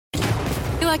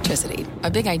Electricity,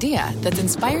 a big idea that's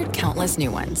inspired countless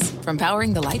new ones. From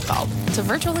powering the light bulb to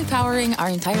virtually powering our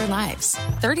entire lives.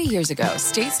 30 years ago,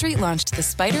 State Street launched the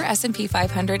Spider S&P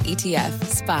 500 ETF,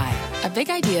 SPY. A big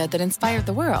idea that inspired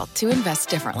the world to invest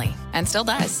differently. And still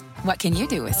does. What can you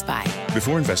do with SPY?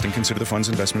 Before investing, consider the fund's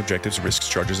investment objectives, risks,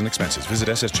 charges, and expenses. Visit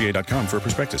ssga.com for a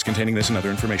prospectus containing this and other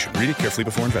information. Read it carefully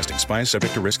before investing. SPY is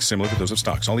subject to risks similar to those of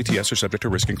stocks. All ETFs are subject to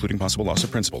risk, including possible loss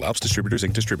of principal. Alps Distributors,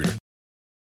 Inc. Distributor.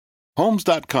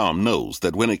 Homes.com knows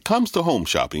that when it comes to home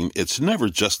shopping, it's never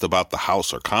just about the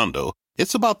house or condo.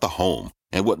 It's about the home.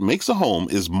 And what makes a home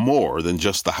is more than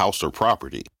just the house or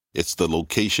property. It's the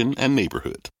location and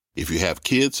neighborhood. If you have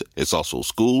kids, it's also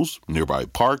schools, nearby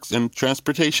parks, and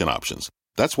transportation options.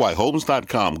 That's why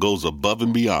Homes.com goes above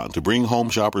and beyond to bring home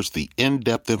shoppers the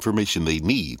in-depth information they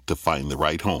need to find the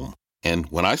right home. And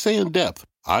when I say in-depth,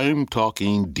 I'm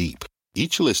talking deep.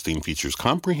 Each listing features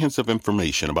comprehensive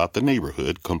information about the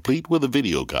neighborhood, complete with a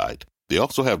video guide. They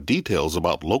also have details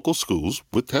about local schools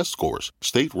with test scores,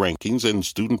 state rankings, and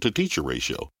student-to-teacher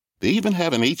ratio. They even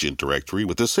have an agent directory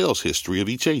with the sales history of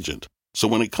each agent. So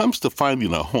when it comes to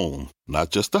finding a home, not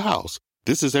just a house,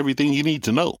 this is everything you need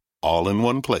to know, all in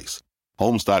one place.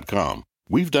 Homes.com.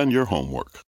 We've done your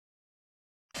homework.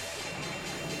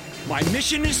 My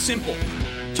mission is simple,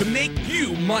 to make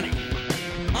you money.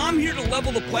 I'm here to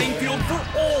level the playing field for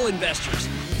all investors.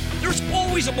 There's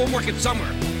always a bull market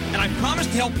somewhere, and I promise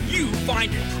to help you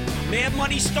find it. Mad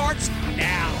Money starts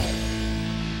now.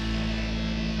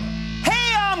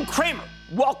 Hey, I'm Cramer.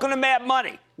 Welcome to Mad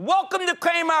Money. Welcome to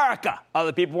Cramerica.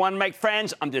 Other people want to make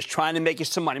friends. I'm just trying to make you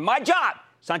some money. My job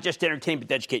is not just to entertain, but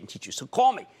to educate and teach you. So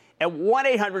call me at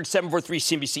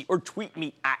 1-800-743-CNBC or tweet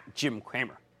me at Jim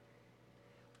Cramer.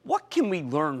 What can we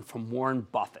learn from Warren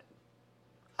Buffett?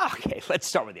 Okay, let's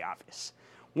start with the obvious.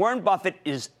 Warren Buffett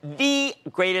is the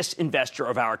greatest investor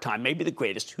of our time, maybe the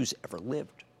greatest who's ever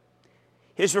lived.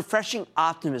 His refreshing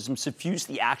optimism suffused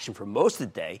the action for most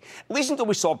of the day, at least until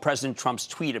we saw President Trump's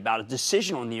tweet about a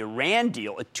decision on the Iran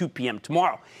deal at 2 p.m.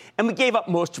 tomorrow. And we gave up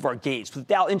most of our gains, with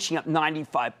Dow inching up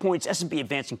 95 points, S&P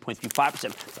advancing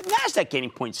 0.35%, the NASDAQ gaining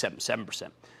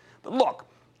 0.77%. But look,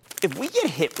 if we get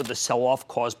hit with a sell-off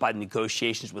caused by the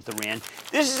negotiations with Iran,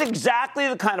 this is exactly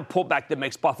the kind of pullback that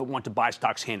makes Buffett want to buy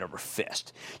stocks hand over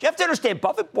fist. You have to understand,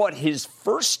 Buffett bought his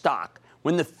first stock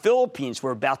when the Philippines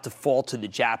were about to fall to the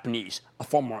Japanese, a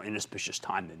far more inauspicious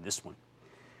time than this one.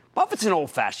 Buffett's an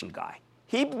old-fashioned guy.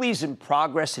 He believes in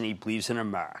progress and he believes in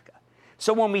America.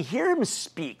 So when we hear him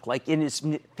speak, like in his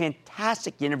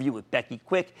fantastic interview with Becky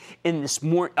Quick this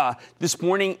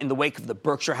morning in the wake of the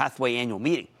Berkshire Hathaway annual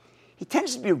meeting, he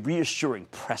tends to be a reassuring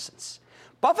presence.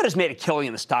 Buffett has made a killing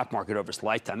in the stock market over his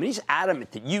lifetime, and he's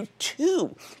adamant that you,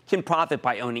 too, can profit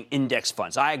by owning index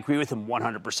funds. I agree with him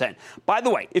 100%. By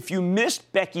the way, if you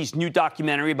missed Becky's new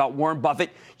documentary about Warren Buffett,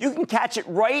 you can catch it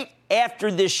right after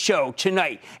this show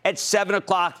tonight at 7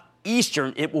 o'clock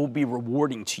Eastern. It will be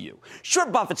rewarding to you. Sure,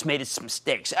 Buffett's made some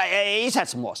mistakes. He's had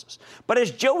some losses. But as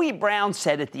Joey Brown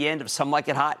said at the end of Some Like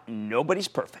It Hot, nobody's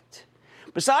perfect.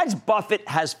 Besides, Buffett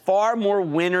has far more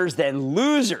winners than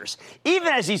losers, even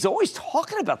as he's always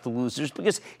talking about the losers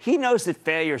because he knows that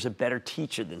failure is a better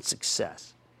teacher than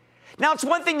success. Now, it's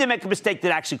one thing to make a mistake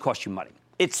that actually costs you money.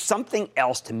 It's something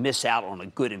else to miss out on a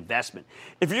good investment.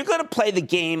 If you're going to play the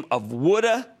game of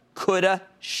woulda, coulda,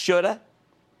 shoulda,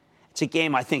 it's a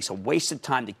game I think is a waste of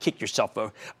time to kick yourself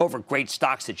over great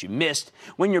stocks that you missed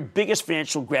when your biggest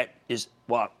financial regret is,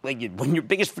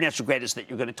 that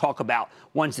you're going to talk about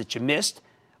ones that you missed.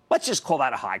 Let's just call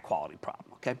that a high-quality problem,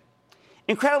 okay?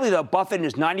 Incredibly, though, Buffett and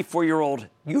his 94-year-old,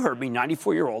 you heard me,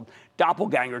 94-year-old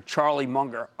doppelganger Charlie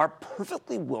Munger are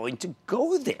perfectly willing to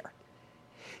go there.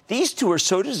 These two are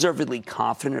so deservedly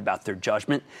confident about their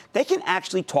judgment, they can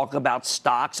actually talk about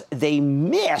stocks they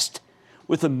missed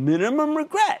with a minimum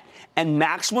regret and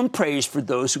maximum praise for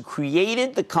those who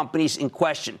created the companies in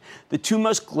question, the two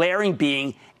most glaring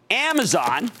being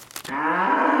Amazon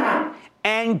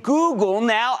and Google,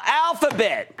 now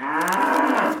Alphabet.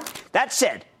 That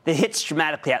said, the hits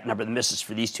dramatically outnumber the misses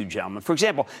for these two gentlemen. For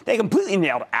example, they completely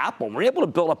nailed Apple and were able to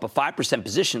build up a 5%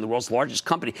 position in the world's largest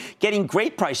company, getting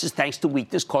great prices thanks to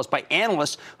weakness caused by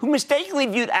analysts who mistakenly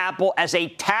viewed Apple as a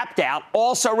tapped-out,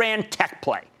 also-ran tech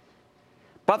play.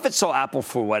 Buffett saw Apple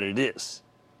for what it is,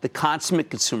 the consummate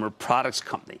consumer products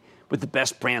company with the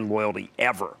best brand loyalty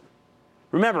ever.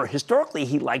 Remember, historically,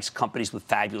 he likes companies with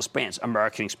fabulous brands.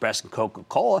 American Express and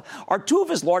Coca-Cola are two of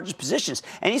his largest positions,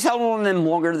 and he's held on to them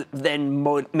longer than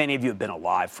many of you have been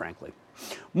alive, frankly.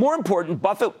 More important,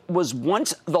 Buffett was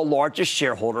once the largest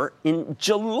shareholder in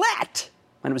Gillette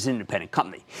when it was an independent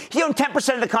company. He owned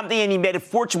 10% of the company, and he made a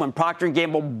fortune when Procter &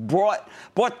 Gamble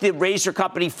bought the razor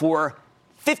company for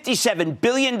 $57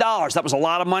 billion. That was a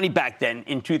lot of money back then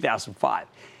in 2005.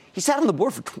 He sat on the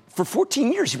board for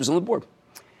 14 years. He was on the board.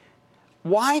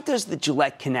 Why does the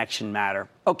Gillette connection matter?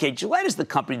 Okay, Gillette is the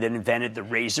company that invented the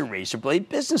razor blade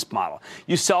business model.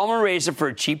 You sell them a razor for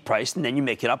a cheap price, and then you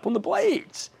make it up on the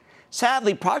blades.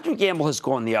 Sadly, Procter & Gamble has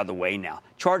gone the other way now,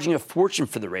 charging a fortune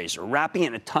for the razor, wrapping it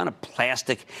in a ton of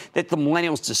plastic that the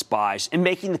millennials despise, and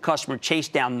making the customer chase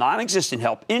down non-existent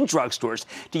help in drugstores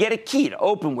to get a key to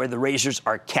open where the razors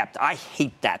are kept. I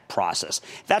hate that process.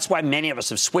 That's why many of us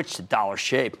have switched to Dollar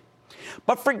Shave.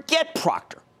 But forget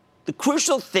Procter. The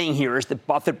crucial thing here is that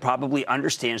Buffett probably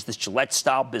understands this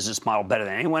Gillette-style business model better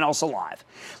than anyone else alive.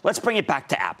 Let's bring it back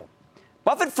to Apple.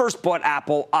 Buffett first bought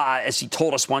Apple, as he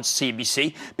told us once,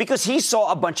 CNBC, because he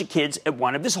saw a bunch of kids at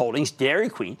one of his holdings, Dairy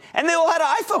Queen, and they all had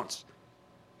iPhones.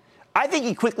 I think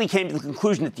he quickly came to the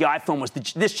conclusion that the iPhone was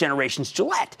this generation's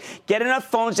Gillette. Get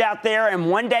enough phones out there, and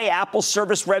one day Apple's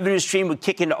service revenue stream would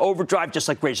kick into overdrive just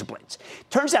like razor blades.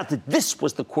 Turns out that this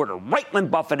was the quarter right when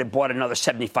Buffett had bought another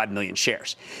 75 million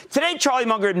shares. Today, Charlie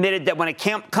Munger admitted that when it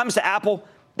comes to Apple,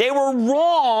 they were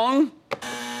wrong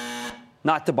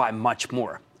not to buy much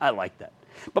more. I like that.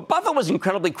 But Buffett was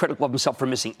incredibly critical of himself for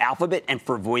missing Alphabet and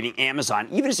for avoiding Amazon,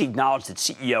 even as he acknowledged that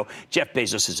CEO Jeff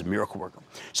Bezos is a miracle worker.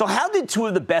 So how did two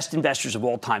of the best investors of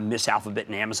all time miss Alphabet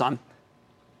and Amazon?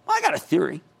 Well, I got a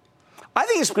theory. I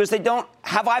think it's because they don't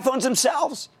have iPhones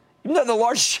themselves, even though they're the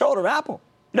largest shareholder of Apple.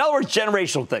 In other words,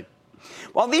 generational thing.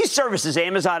 While these services,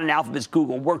 Amazon and Alphabet's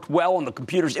Google, worked well on the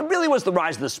computers, it really was the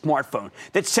rise of the smartphone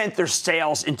that sent their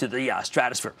sales into the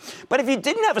stratosphere. But if you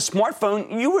didn't have a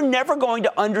smartphone, you were never going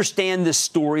to understand this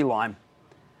storyline.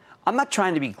 I'm not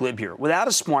trying to be glib here. Without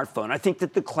a smartphone, I think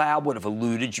that the cloud would have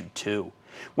eluded you too.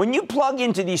 When you plug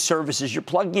into these services, you're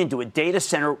plugging into a data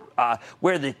center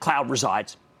where the cloud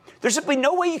resides. There's simply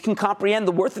no way you can comprehend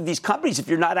the worth of these companies if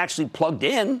you're not actually plugged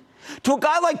in. To a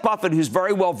guy like Buffett, who's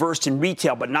very well versed in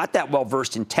retail but not that well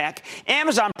versed in tech,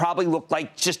 Amazon probably looked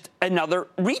like just another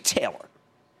retailer.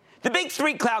 The big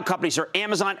three cloud companies are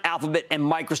Amazon, Alphabet, and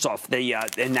Microsoft.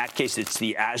 In that case, it's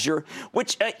the Azure,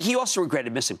 which he also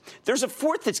regretted missing. There's a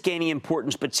fourth that's gaining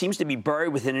importance but seems to be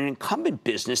buried within an incumbent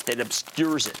business that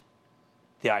obscures it,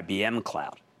 the IBM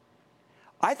cloud.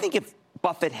 I think if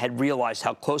Buffett had realized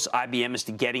how close IBM is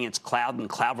to getting its cloud and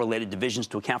cloud-related divisions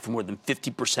to account for more than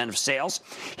 50% of sales,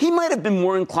 he might have been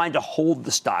more inclined to hold the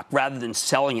stock rather than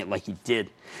selling it like he did.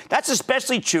 That's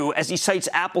especially true as he cites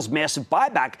Apple's massive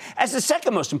buyback as the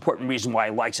second most important reason why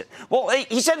he likes it. Well,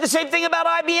 he said the same thing about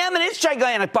IBM and its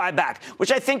gigantic buyback,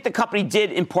 which I think the company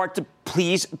did in part to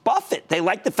please Buffett. They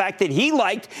liked the fact that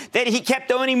he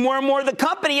kept owning more and more of the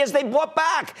company as they bought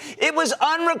back. It was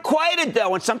unrequited,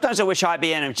 though, and sometimes I wish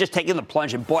IBM had just taken the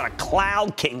plunge and bought a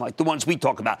cloud king like the ones we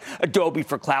talk about. Adobe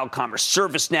for cloud commerce,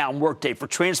 ServiceNow and Workday for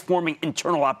transforming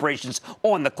internal operations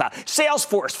on the cloud,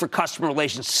 Salesforce for customer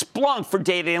relations, Splunk for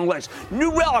data analytics,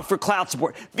 New Relic for cloud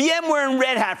support, VMware and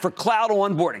Red Hat for cloud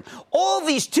onboarding. All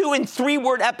these 2- and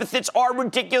 3-word epithets are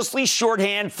ridiculously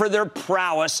shorthand for their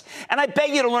prowess, and I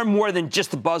beg you to learn more than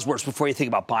just the buzzwords before you think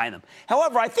about buying them.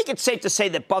 However, I think it's safe to say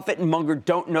that Buffett and Munger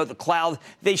don't know the cloud.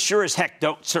 They sure as heck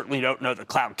certainly don't know the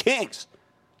cloud kings.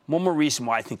 One more reason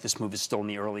why I think this move is still in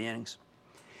the early innings.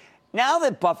 Now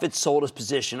that Buffett sold his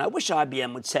position, I wish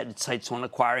IBM would set its sights on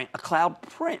acquiring a cloud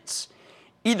prince.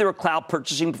 Either a cloud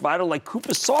purchasing provider like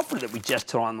Coupa Software that we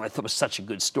just hit on, I thought was such a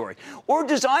good story, or a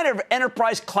designer of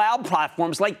enterprise cloud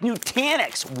platforms like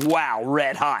Nutanix. Wow,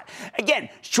 red hot. Again,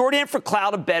 shorthand for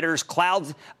cloud embedders,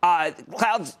 clouds,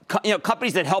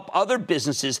 companies that help other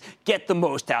businesses get the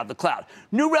most out of the cloud.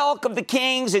 New Relic of the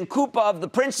kings and Coupa of the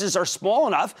princes are small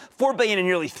enough, $4 billion and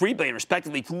nearly $3 billion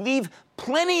respectively, to leave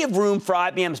plenty of room for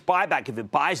IBM's buyback if it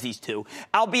buys these two,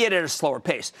 albeit at a slower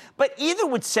pace. But either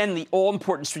would send the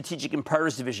all-important strategic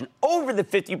imperatives division over the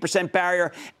 50%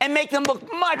 barrier and make them look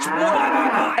much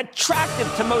more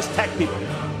attractive to most tech people.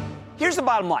 Here's the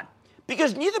bottom line.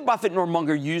 Because neither Buffett nor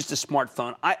Munger used a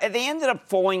smartphone, they ended up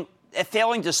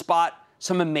failing to spot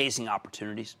some amazing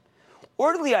opportunities.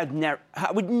 Ordinarily,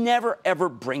 I would never, ever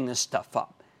bring this stuff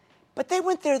up. But they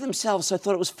went there themselves, so I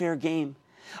thought it was fair game.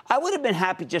 I would have been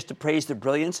happy just to praise their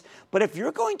brilliance, but if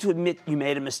you're going to admit you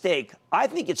made a mistake, I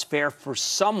think it's fair for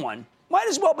someone, might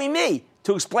as well be me,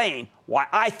 to explain why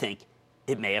I think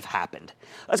it may have happened.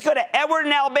 Let's go to Edward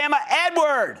in Alabama.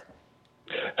 Edward!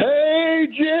 Hey,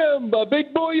 Jim, a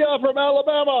big booyah from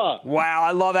Alabama. Wow,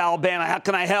 I love Alabama. How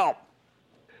can I help?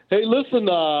 Hey, listen,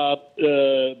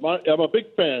 I'm a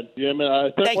big fan, Jim, and I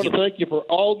want to thank you for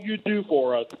all you do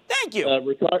for us. Thank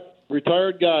you.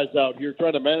 Retired guys out here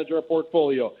trying to manage our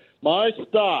portfolio. My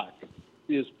stock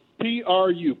is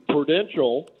PRU,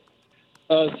 Prudential,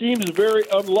 seems very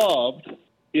unloved,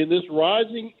 in this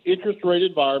rising interest rate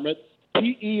environment,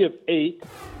 PE of 8,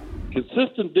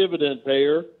 consistent dividend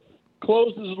payer,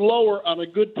 closes lower on a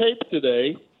good tape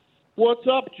today. What's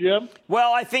up, Jim?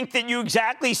 Well, I think that you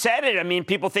exactly said it. I mean,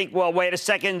 people think, well, wait a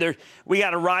second, we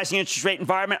got a rising interest rate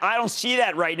environment. I don't see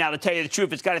that right now, to tell you the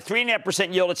truth. It's got a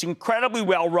 3.5% yield. It's incredibly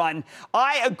well run.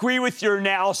 I agree with your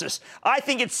analysis. I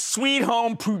think it's sweet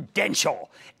home Prudential.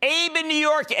 Abe in New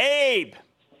York. Abe.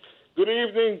 Good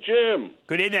evening, Jim.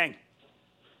 Good evening.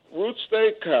 Root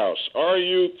Steakhouse,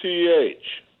 RUTH,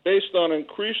 based on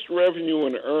increased revenue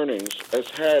and earnings, has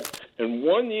had in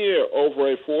 1 year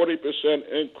over a 40%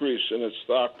 increase in its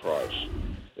stock price.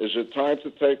 Is it time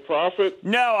to take profit?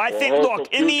 No, I think,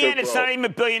 look, in the end, it's not even a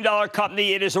billion-dollar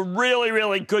company. It is a really,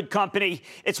 really good company.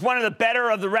 It's one of the better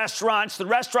of the restaurants. The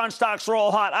restaurant stocks are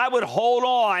all hot. I would hold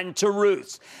on to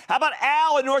Ruth's. How about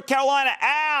Al in North Carolina?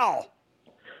 Al.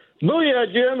 Booyah,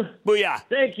 Jim. Booyah.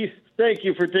 Thank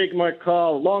you for taking my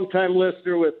call. Long-time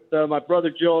listener with my brother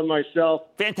Joe and myself.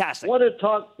 Fantastic. Wanted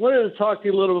to talk to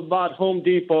you a little bit about Home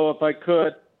Depot, if I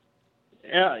could.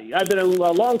 I've been a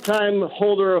long-time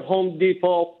holder of Home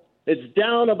Depot. It's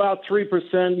down about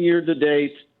 3% year to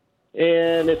date,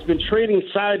 and it's been trading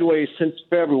sideways since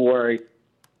February.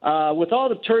 With all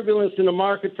the turbulence in the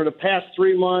market for the past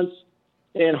 3 months,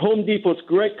 and Home Depot's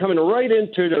coming right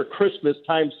into their Christmas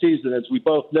time season, as we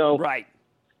both know. Right.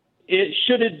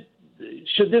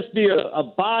 Should this be a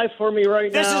buy for me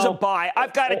right now? This is a buy.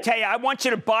 I've got to tell you, I want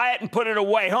you to buy it and put it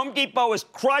away. Home Depot is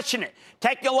crushing it.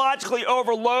 Technologically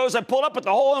over Lowe's. I pulled up with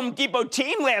the whole Home Depot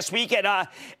team last week at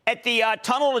the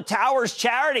Tunnel to Towers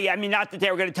charity. I mean, not that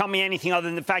they were going to tell me anything other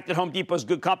than the fact that Home Depot is a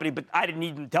good company, but I didn't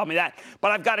need them to tell me that.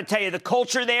 But I've got to tell you, the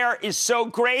culture there is so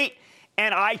great,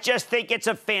 and I just think it's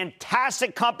a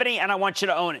fantastic company, and I want you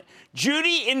to own it.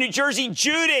 Judy in New Jersey.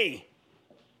 Judy.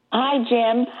 Hi,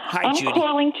 Jim. Hi, Judy.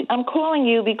 I'm calling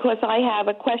you because I have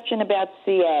a question about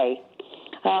CA.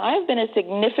 I've been a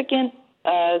significant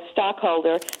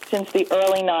stockholder since the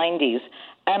early 90s,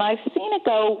 and I've seen it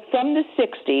go from the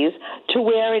 60s to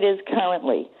where it is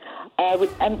currently.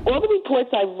 And all the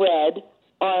reports I've read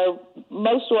are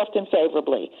most often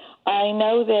favorably. I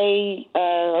know they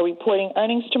are reporting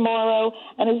earnings tomorrow,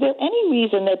 and is there any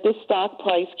reason that this stock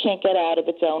price can't get out of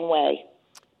its own way?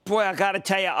 Boy, I got to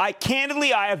tell you, I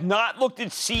have not looked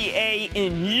at CA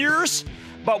in years,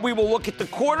 but we will look at the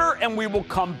quarter and we will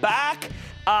come back.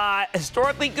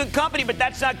 Historically good company, but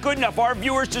that's not good enough. Our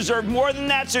viewers deserve more than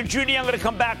that. So, Judy, I'm going to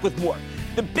come back with more.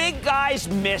 The big guys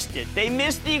missed it. They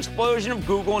missed the explosion of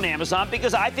Google and Amazon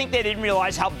because I think they didn't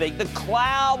realize how big the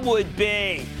cloud would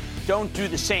be. Don't do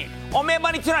the same. On Mad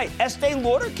Money tonight, Estee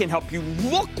Lauder can help you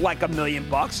look like $1 million,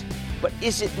 but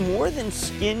is it more than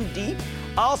skin deep?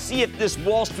 I'll see if this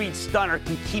Wall Street stunner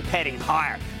can keep heading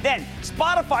higher. Then,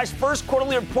 Spotify's first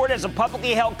quarterly report as a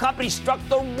publicly held company struck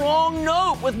the wrong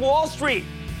note with Wall Street.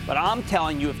 But I'm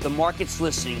telling you, if the market's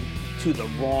listening to the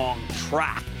wrong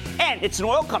track. And it's an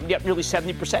oil company up nearly 70%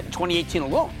 in 2018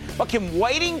 alone. But can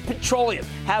Whiting Petroleum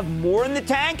have more in the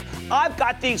tank? I've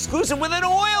got the exclusive with an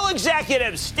oil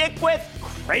executive. Stick with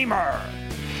Cramer.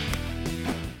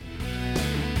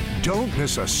 Don't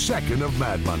miss a second of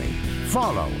Mad Money.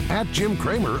 Follow @Jim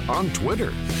Cramer on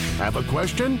Twitter. Have a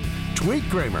question? Tweet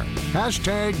Cramer.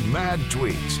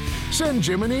 #MadTweets. Send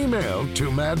Jim an email to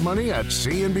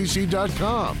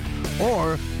madmoney@cnbc.com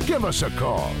or give us a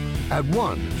call at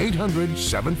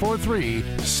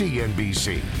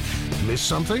 1-800-743-CNBC. Miss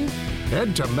something?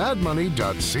 Head to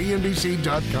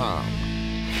madmoney.cnbc.com.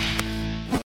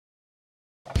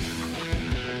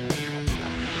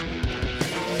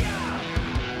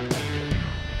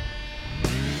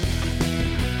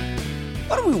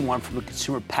 What do we want from a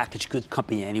consumer packaged goods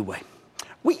company anyway?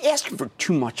 We asking for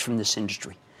too much from this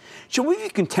industry. Should we be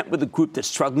content with a group that's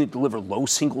struggling to deliver low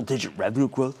single-digit revenue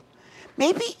growth?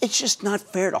 Maybe it's just not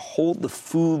fair to hold the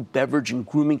food, beverage, and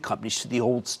grooming companies to the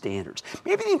old standards.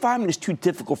 Maybe the environment is too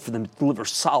difficult for them to deliver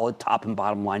solid top and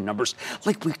bottom line numbers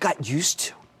like we've got used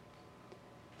to.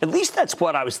 At least that's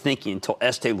what I was thinking until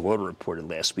Estee Lauder reported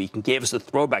last week and gave us a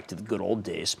throwback to the good old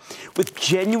days, with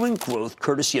genuine growth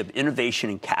courtesy of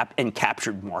innovation and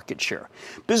captured market share.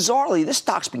 Bizarrely, this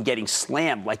stock's been getting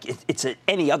slammed like it's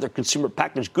any other consumer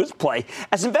packaged goods play,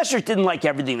 as investors didn't like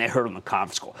everything they heard on the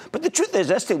conference call. But the truth is,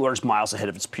 Estee Lauder's miles ahead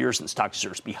of its peers, and the stock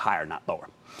deserves to be higher, not lower.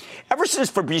 Ever since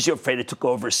Fabrizio Freda took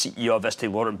over as CEO of Estee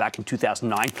Lauder back in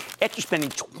 2009, after spending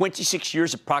 26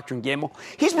 years at Procter & Gamble,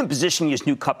 he's been positioning his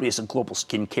new company as a global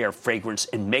skincare, fragrance,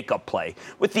 and makeup play,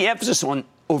 with the emphasis on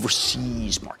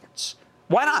overseas markets.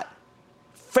 Why not?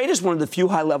 Freight is one of the few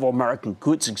high-level American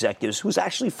goods executives who's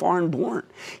actually foreign-born.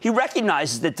 He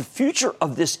recognizes that the future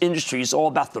of this industry is all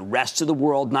about the rest of the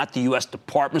world, not the U.S.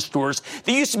 department stores.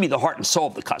 They used to be the heart and soul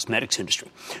of the cosmetics industry.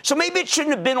 So maybe it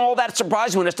shouldn't have been all that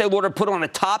surprising when Estee Lauder put on a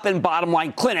top and bottom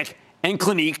line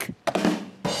clinique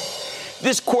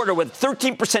this quarter with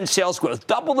 13% sales growth,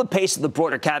 double the pace of the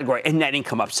broader category, and net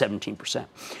income up 17%.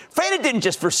 Freda didn't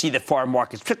just foresee that foreign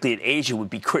markets, particularly in Asia, would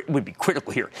be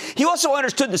critical here. He also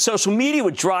understood that social media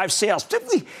would drive sales,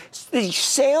 particularly the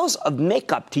sales of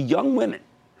makeup to young women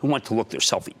who want to look their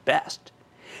selfie best.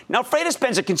 Now, Freda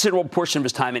spends a considerable portion of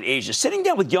his time in Asia sitting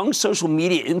down with young social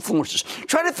media influencers,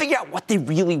 trying to figure out what they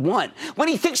really want. When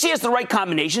he thinks he has the right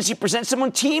combinations, he presents them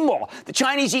on Tmall, the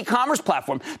Chinese e-commerce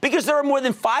platform, because there are more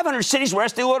than 500 cities where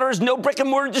Estee Lauder has no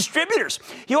brick-and-mortar distributors.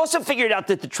 He also figured out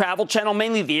that the travel channel,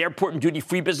 mainly the airport and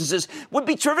duty-free businesses, would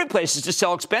be terrific places to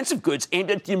sell expensive goods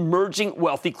aimed at the emerging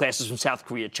wealthy classes from South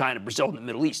Korea, China, Brazil, and the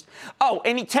Middle East. Oh,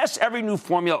 and he tests every new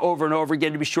formula over and over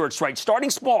again to be sure it's right, starting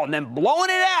small and then blowing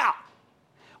it out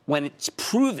when it's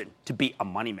proven to be a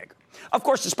moneymaker. Of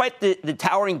course, despite the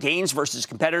towering gains versus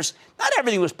competitors, not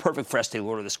everything was perfect for Estee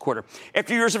Lauder this quarter.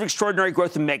 After years of extraordinary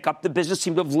growth in makeup, the business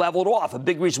seemed to have leveled off, a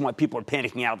big reason why people are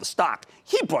panicking out of the stock.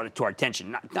 He brought it to our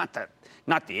attention,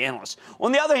 not the analysts.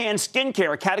 On the other hand,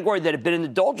 skincare, a category that had been in the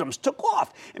doldrums, took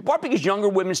off, in part because younger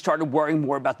women started worrying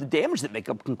more about the damage that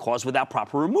makeup can cause without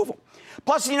proper removal.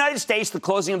 Plus, in the United States, the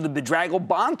closing of the bedraggled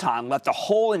Bon-Ton left a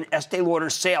hole in Estee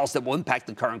Lauder's sales that will impact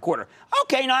the current quarter.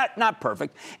 Okay, not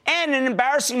perfect. And an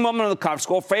embarrassing moment on the conference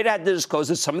call, Freda had to disclose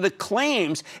that some of the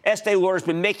claims Estee Lauder's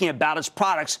been making about its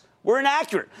products were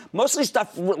inaccurate, mostly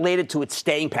stuff related to its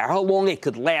staying power, how long it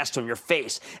could last on your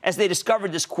face. As they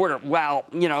discovered this quarter, well,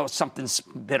 something's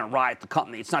been awry at the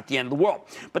company. It's not the end of the world.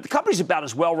 But the company's about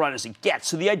as well run as it gets.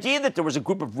 So the idea that there was a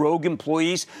group of rogue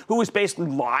employees who was basically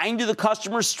lying to the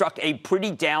customers struck a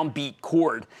pretty downbeat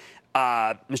chord.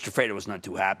 Mr. Freda was not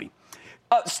too happy.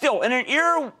 Still, in an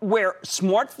era where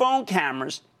smartphone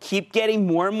cameras keep getting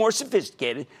more and more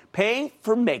sophisticated, paying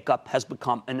for makeup has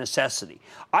become a necessity.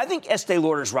 I think Estee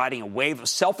Lauder is riding a wave of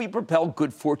selfie-propelled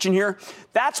good fortune here.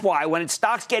 That's why when its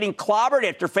stock's getting clobbered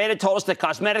after Freda told us that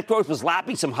cosmetic growth was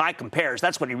lapping some high compares,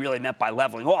 that's what he really meant by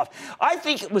leveling off. I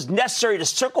think it was necessary to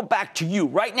circle back to you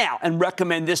right now and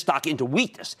recommend this stock into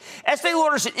weakness. Estee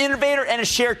Lauder is an innovator and a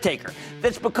share taker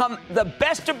that's become the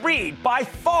best of breed by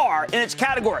far in its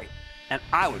category. And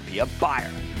I would be a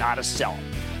buyer, not a seller.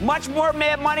 Much more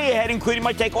Mad Money ahead, including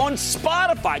my take on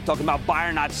Spotify, talking about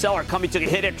buyer, not seller. Company took a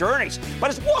hit after earnings. But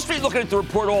is Wall Street looking at the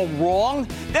report all wrong?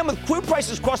 Then with crude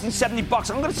prices crossing $70,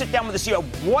 I'm going to sit down with the CEO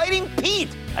of Whiting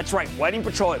Pete. That's right, Whiting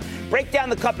Petroleum. Break down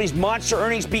the company's monster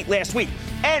earnings beat last week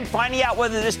and finding out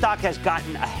whether this stock has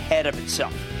gotten ahead of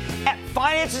itself. At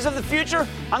Finances of the Future,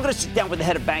 I'm going to sit down with the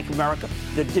head of Bank of America,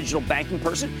 the digital banking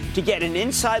person, to get an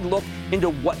inside look into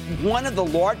what one of the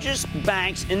largest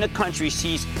banks in the country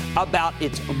sees about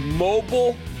its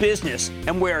mobile business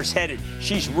and where it's headed.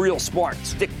 She's real smart.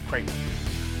 Stick with Cramer.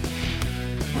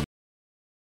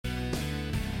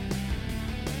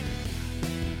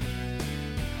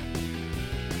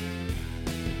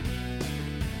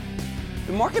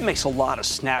 The market makes a lot of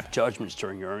snap judgments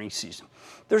during your earnings season.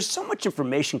 There's so much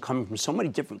information coming from so many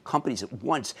different companies at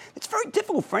once, it's very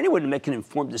difficult for anyone to make an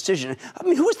informed decision. I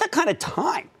mean, who has that kind of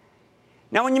time?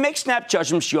 Now, when you make snap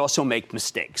judgments, you also make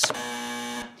mistakes.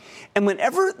 And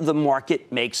whenever the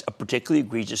market makes a particularly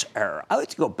egregious error, I like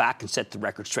to go back and set the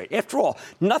record straight. After all,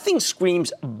 nothing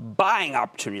screams buying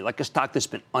opportunity like a stock that's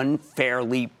been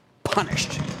unfairly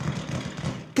punished.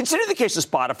 Consider the case of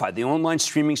Spotify, the online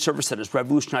streaming service that has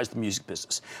revolutionized the music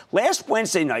business. Last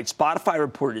Wednesday night, Spotify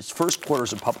reported its first quarter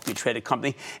as a publicly traded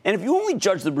company, and if you only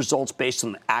judge the results based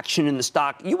on the action in the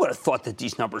stock, you would have thought that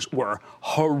these numbers were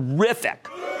horrific.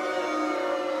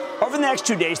 Over the next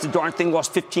 2 days, the darn thing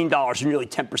lost $15 and nearly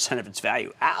 10% of its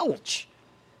value. Ouch.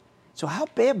 So how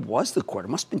bad was the quarter?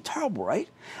 Must have been terrible, right?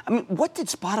 I mean, what did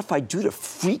Spotify do to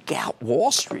freak out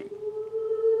Wall Street?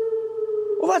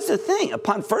 Well, that's the thing.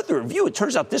 Upon further review, it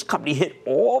turns out this company hit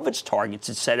all of its targets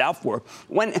it set out for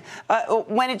when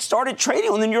it started trading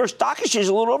on the New York Stock Exchange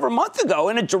a little over a month ago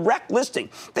in a direct listing.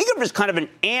 Think of it as kind of an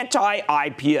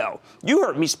anti-IPO. You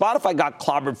heard me. Spotify got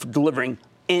clobbered for delivering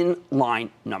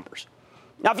in-line numbers.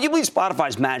 Now, if you believe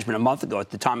Spotify's management a month ago at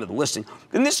the time of the listing,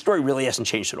 then this story really hasn't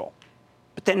changed at all.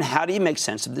 But then how do you make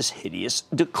sense of this hideous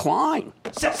decline?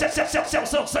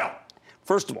 Sell.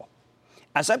 First of all,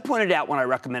 as I pointed out when I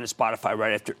recommended Spotify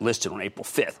right after it listed on April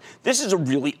 5th, this is a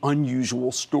really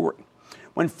unusual story.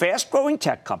 When fast-growing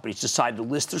tech companies decide to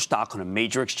list their stock on a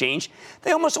major exchange,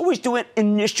 they almost always do an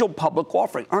initial public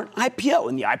offering or an IPO,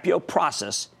 and the IPO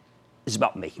process is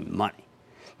about making money.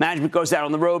 Management goes out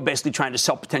on the road basically trying to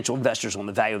sell potential investors on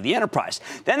the value of the enterprise.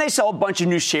 Then they sell a bunch of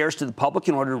new shares to the public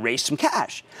in order to raise some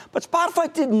cash. But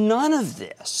Spotify did none of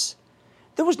this.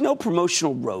 There was no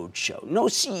promotional roadshow, no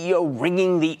CEO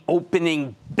ringing the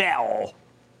opening bell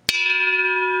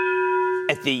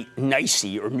at the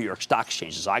NYSE, or New York Stock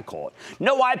Exchange, as I call it.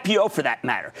 No IPO for that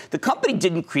matter. The company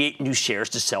didn't create new shares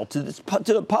to sell to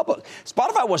the public.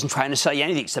 Spotify wasn't trying to sell you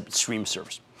anything except its stream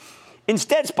service.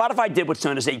 Instead, Spotify did what's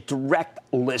known as a direct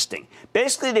listing.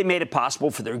 Basically, they made it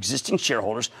possible for their existing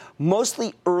shareholders,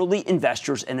 mostly early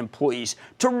investors and employees,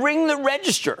 to ring the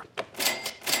register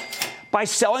by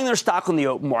selling their stock on the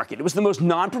open market. It was the most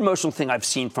non-promotional thing I've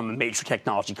seen from a major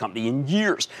technology company in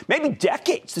years, maybe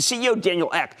decades. The CEO,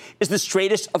 Daniel Ek, is the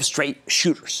straightest of straight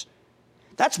shooters.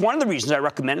 That's one of the reasons I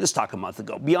recommended the stock a month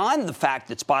ago. Beyond the fact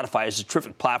that Spotify is a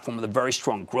terrific platform with a very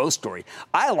strong growth story,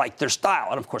 I like their style,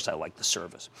 and of course I like the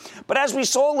service. But as we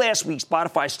saw last week,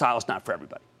 Spotify's style is not for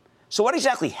everybody. So what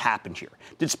exactly happened here?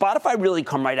 Did Spotify really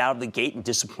come right out of the gate and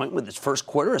disappoint with its first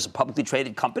quarter as a publicly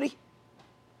traded company?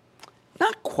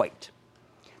 Not quite.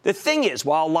 The thing is,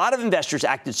 while a lot of investors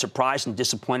acted surprised and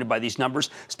disappointed by these numbers,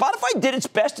 Spotify did its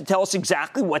best to tell us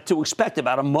exactly what to expect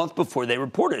about a month before they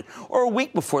reported, or a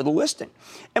week before the listing.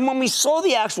 And when we saw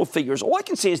the actual figures, all I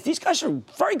can say is these guys are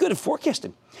very good at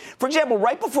forecasting. For example,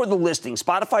 right before the listing,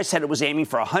 Spotify said it was aiming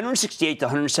for 168 to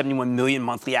 171 million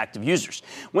monthly active users.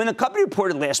 When the company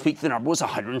reported last week, the number was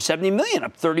 170 million,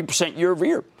 up 30% year over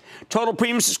year. Total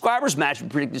premium subscribers,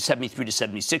 management predicted 73 to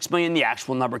 76 million. The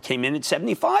actual number came in at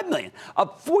 75 million,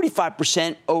 up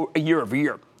 45% year over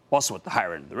year, also at the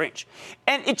higher end of the range.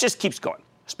 And it just keeps going.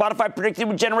 Spotify predicted it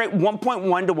would generate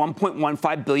 1.1 to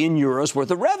 1.15 billion euros worth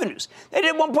of revenues. They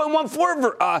did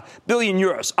 1.14 billion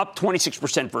euros, up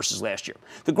 26% versus last year.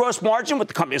 The gross margin, what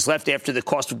the company has left after the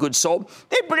cost of goods sold,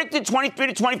 they predicted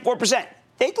 23 to 24%.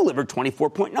 They delivered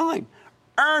 24.9.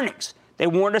 Earnings. They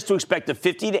warned us to expect a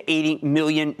 50 to 80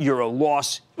 million euro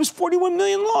loss. It was 41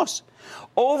 million loss.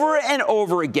 Over and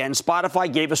over again,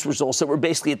 Spotify gave us results that were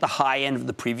basically at the high end of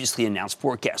the previously announced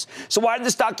forecast. So why did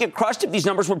the stock get crushed if these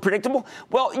numbers were predictable?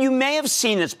 Well, you may have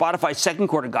seen that Spotify's second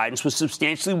quarter guidance was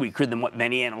substantially weaker than what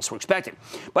many analysts were expecting.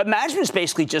 But management is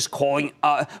basically just calling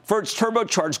for its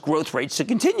turbocharged growth rates to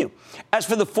continue. As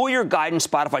for the full-year guidance,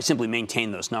 Spotify simply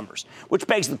maintained those numbers, which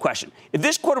begs the question, if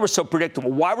this quarter was so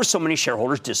predictable, why were so many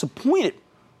shareholders disappointed?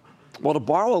 Well, to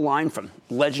borrow a line from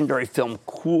legendary film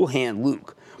Cool Hand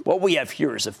Luke, what we have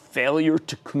here is a failure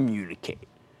to communicate.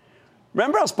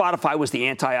 Remember how Spotify was the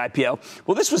anti-IPO?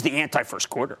 Well, this was the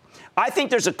anti-first quarter. I think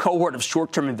there's a cohort of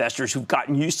short-term investors who've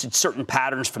gotten used to certain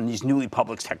patterns from these newly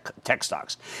public tech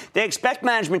stocks. They expect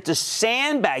management to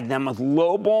sandbag them with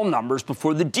lowball numbers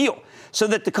before the deal so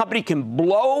that the company can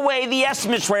blow away the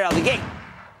estimates right out of the gate.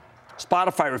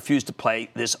 Spotify refused to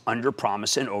play this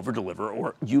under-promise and over-deliver,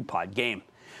 or UPOD, game.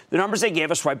 The numbers they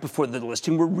gave us right before the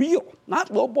listing were real, not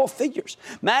lowball figures.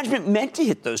 Management meant to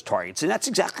hit those targets, and that's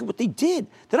exactly what they did.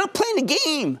 They're not playing a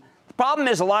game. The problem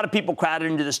is a lot of people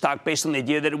crowded into the stock based on the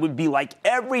idea that it would be like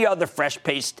every other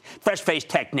fresh-faced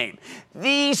tech name.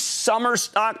 These summer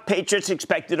stock patriots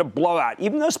expected a blowout,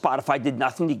 even though Spotify did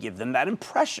nothing to give them that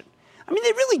impression. I mean,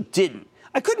 they really didn't.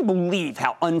 I couldn't believe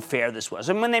how unfair this was.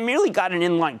 And when they merely got an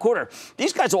inline quarter,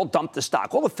 these guys all dumped the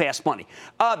stock, all the fast money.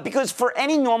 Because for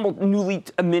any normal newly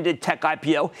minted tech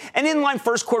IPO, an inline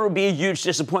first quarter would be a huge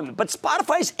disappointment. But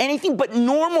Spotify is anything but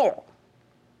normal.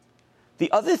 The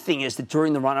other thing is that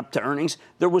during the run-up to earnings,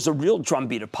 there was a real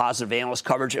drumbeat of positive analyst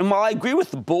coverage. And while I agree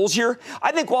with the bulls here,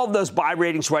 I think all of those buy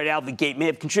ratings right out of the gate may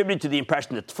have contributed to the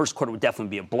impression that the first quarter would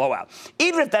definitely be a blowout,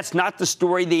 even if that's not the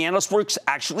story the analysts were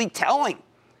actually telling.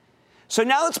 So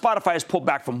now that Spotify has pulled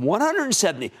back from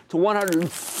 170 to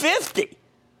 150,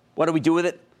 what do we do with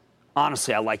it?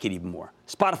 Honestly, I like it even more.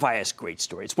 Spotify has a great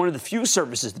story. It's one of the few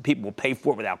services that people will pay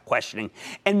for without questioning,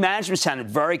 and management sounded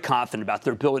very confident about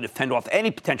their ability to fend off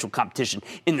any potential competition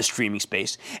in the streaming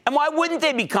space. And why wouldn't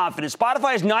they be confident?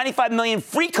 Spotify has 95 million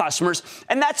free customers,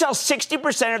 and that's how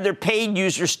 60% of their paid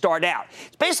users start out.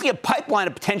 It's basically a pipeline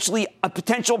of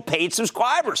potential paid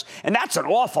subscribers, and that's an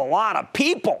awful lot of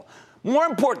people. More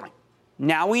importantly,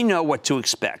 now we know what to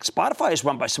expect. Spotify is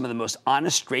run by some of the most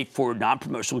honest, straightforward,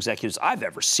 non-promotional executives I've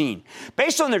ever seen.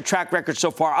 Based on their track record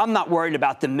so far, I'm not worried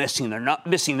about them missing the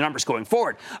numbers going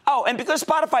forward. Oh, and because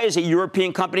Spotify is a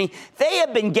European company, they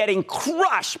have been getting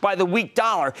crushed by the weak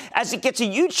dollar as it gets a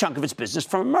huge chunk of its business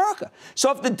from America. So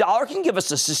if the dollar can give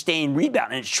us a sustained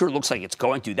rebound, and it sure looks like it's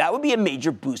going to, that would be a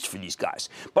major boost for these guys.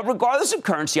 But regardless of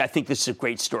currency, I think this is a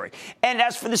great story. And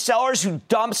as for the sellers who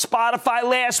dumped Spotify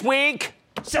last week,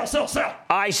 sell.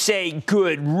 I say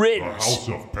good riddance.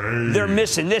 The House of Pain. They're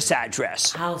missing this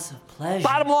address. House of Pleasure.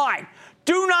 Bottom line,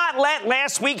 Do not let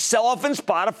last week's sell-off in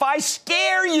Spotify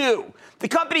scare you. The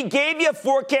company gave you a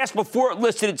forecast before it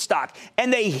listed its stock,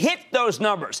 and they hit those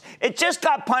numbers. It just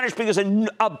got punished because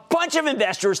a bunch of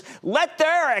investors let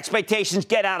their expectations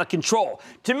get out of control.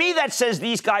 To me, that says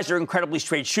these guys are incredibly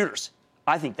straight shooters.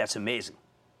 I think that's amazing.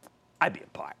 I'd be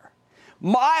a buyer.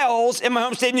 Miles in my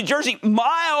home state of New Jersey.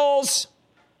 Miles.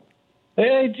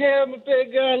 Hey, Jim, a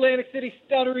big Atlantic City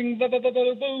stuttering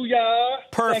booyah.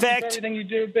 Perfect. Thank you for everything you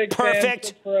do, big Perfect.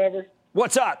 fan forever.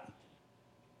 What's up?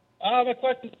 My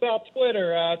question's about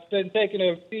Twitter. It's been taking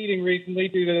a beating recently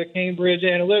due to the Cambridge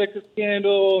Analytica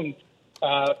scandal and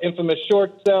infamous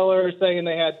short sellers saying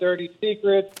they had dirty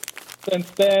secrets.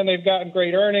 Since then, they've gotten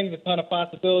great earnings, a ton of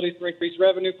possibilities for increased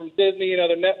revenue from Disney and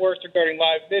other networks regarding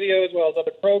live video as well as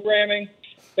other programming.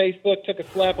 Facebook took a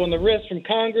slap on the wrist from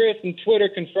Congress, and Twitter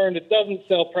confirmed it doesn't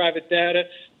sell private data.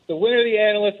 The winner, the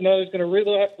analysts, and others are going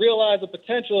to realize the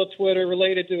potential of Twitter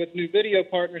related to its new video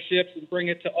partnerships and bring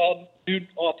it to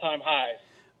all-time highs.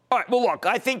 All right, well, look,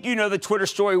 I think you know the Twitter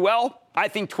story well. I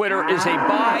think Twitter is a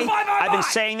buy. I've been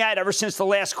saying that ever since the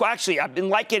last – actually, I've been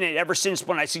liking it ever since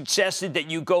when I suggested that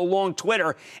you go long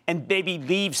Twitter and maybe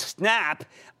leave Snap.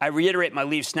 I reiterate my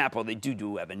leave Snap. Well, they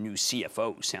do have a new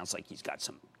CFO who sounds like he's got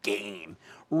some game.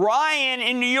 Ryan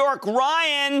in New York.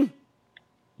 Ryan.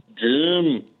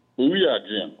 Jim. Booyah,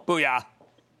 Jim. Booyah.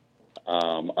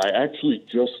 I actually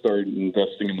just started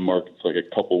investing in the markets like a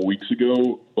couple weeks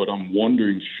ago, but I'm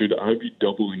wondering, should I be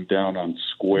doubling down on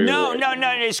Square? No.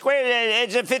 Square,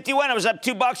 it's at 51. It was up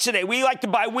 $2 today. We like to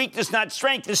buy weakness, not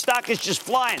strength. The stock is just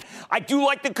flying. I do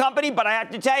like the company, but I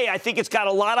have to tell you, I think it's got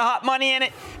a lot of hot money in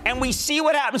it. And we see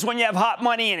what happens when you have hot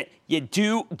money in it. You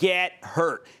do get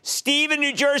hurt. Steve in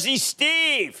New Jersey.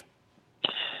 Steve.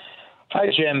 Hi,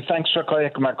 Jim. Thanks for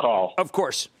taking my call. Of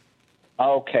course.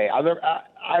 Okay.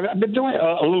 I've been doing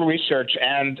a little research,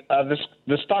 and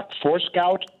the stock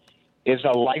Forescout is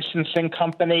a licensing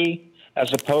company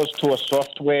as opposed to a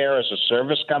software as a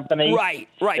service company. Right.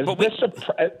 Is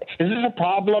this a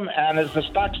problem, and is the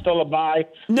stock still a buy?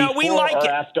 No, we like it.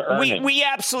 After earnings? We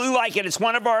absolutely like it. It's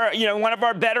one of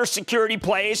our better security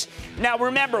plays. Now,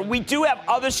 remember, we do have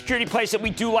other security plays that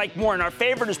we do like more, and our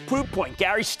favorite is Proofpoint.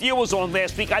 Gary Steele was on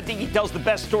last week. I think he tells the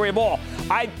best story of all.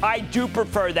 I do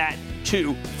prefer that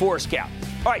to Forescout.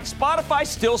 All right, Spotify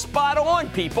still spot on,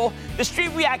 people. The street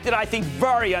reacted, I think,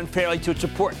 very unfairly to its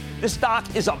report. The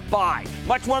stock is a buy.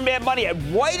 Much more Mad Money.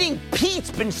 Whiting Pete's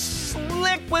been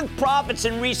slick with profits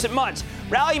in recent months,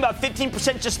 rallying about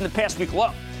 15% just in the past week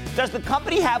alone. Does the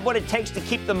company have what it takes to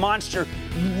keep the monster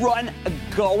run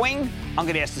going? I'm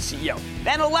going to ask the CEO.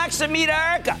 Then Alexa, meet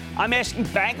Erica. I'm asking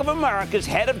Bank of America's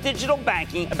head of digital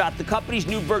banking about the company's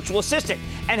new virtual assistant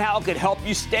and how it could help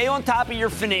you stay on top of your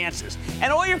finances.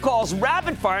 And all your calls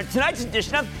rapid fire in tonight's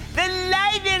edition of the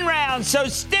Lightning Round. So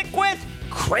stick with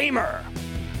Cramer.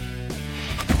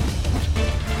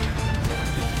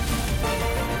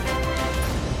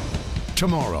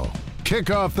 Tomorrow,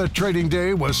 kick off the trading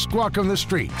day with Squawk on the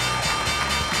Street.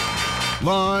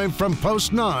 Live from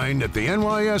Post 9 at the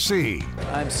NYSE.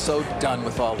 I'm so done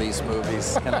with all these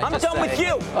movies. I'm done with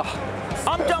you. Oh,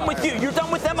 I'm done with you. You're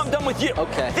done with them. I'm done with you.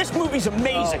 Okay. This movie's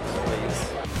amazing. Oh,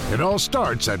 please. It all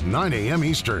starts at 9 a.m.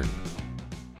 Eastern.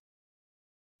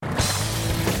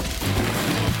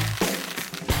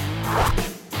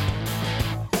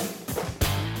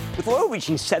 With oil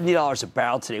reaching $70 a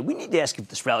barrel today, we need to ask if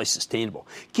this rally is sustainable.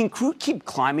 Can crude keep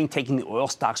climbing, taking the oil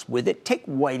stocks with it? Take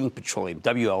Whiting Petroleum,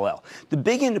 WLL, the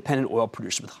big independent oil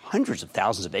producer with hundreds of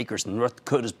thousands of acres in North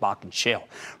Dakota's Bakken Shale.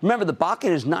 Remember, the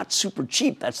Bakken is not super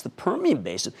cheap. That's the Permian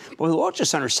Basin. But with oil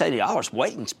just under $70,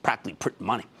 Whiting's practically printing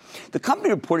money. The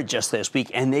company reported just last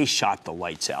week, and they shot the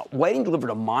lights out. Whiting delivered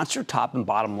a monster top and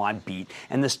bottom line beat,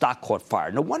 and the stock caught fire.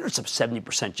 No wonder it's up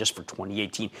 70% just for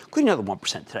 2018, including another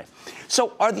 1% today.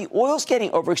 So are the oils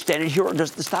getting overextended here, or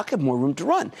does the stock have more room to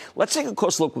run? Let's take a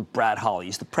close look with Brad Holly.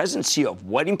 He's the president and CEO of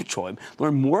Whiting Petroleum.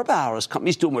 Learn more about how his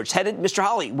company's doing, where it's headed. Mr.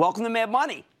 Holly, welcome to Mad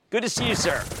Money. Good to see you,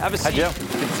 sir. Have a seat. Hi, Jim.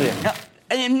 Good to see you. Now,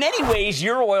 and in many ways,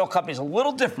 your oil company is a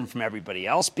little different from everybody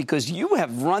else because you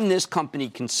have run this company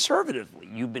conservatively.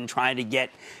 You've been trying to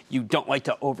you don't like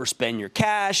to overspend your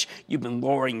cash. You've been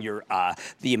lowering your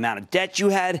the amount of debt you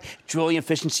had, drilling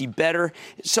efficiency better.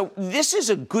 So this is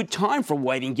a good time for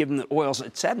Whiting, given the oil's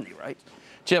at 70, right?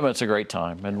 Jim, it's a great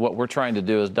time. And what we're trying to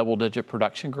do is double-digit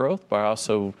production growth by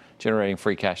also generating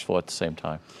free cash flow at the same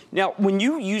time. Now, when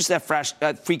you use that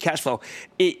free cash flow,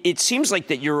 it seems like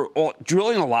that you're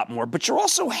drilling a lot more, but you're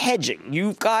also hedging.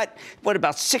 You've got,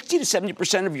 about 60 to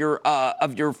 70%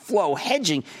 of your flow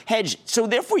hedged. So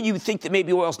therefore, you think that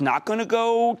maybe oil's not going to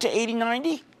go to 80,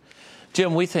 90?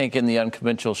 Jim, we think in the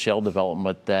unconventional shale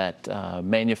development that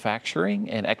manufacturing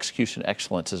and execution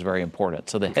excellence is very important.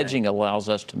 So the hedging allows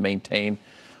us to maintain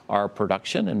our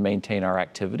production and maintain our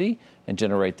activity and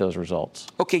generate those results.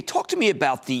 Okay, talk to me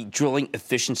about the drilling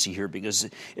efficiency here, because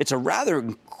it's a rather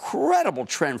incredible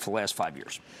trend for the last 5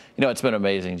 years. You know, it's been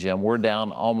amazing, Jim. We're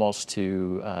down almost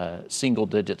to single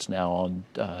digits now on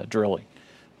drilling.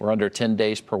 We're under 10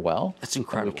 days per well. That's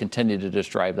incredible. We continue to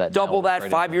just drive that Double down. that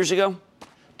 5 years ago?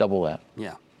 Double that.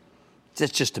 Yeah.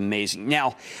 That's just amazing.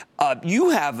 Now,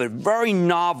 you have a very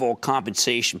novel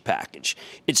compensation package.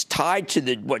 It's tied to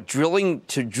the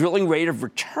drilling rate of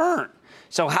return.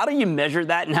 So how do you measure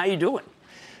that, and how you do it?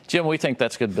 Jim, we think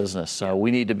that's good business.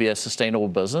 We need to be a sustainable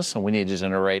business, and we need to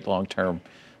generate long-term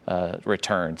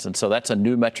returns. And so that's a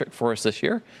new metric for us this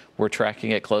year. We're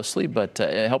tracking it closely, but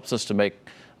it helps us to make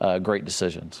great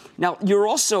decisions. Now, you're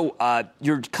also,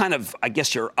 you're kind of, I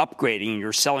guess you're upgrading,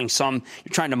 you're selling some,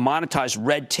 you're trying to monetize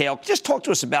red tail. Just talk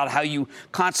to us about how you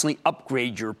constantly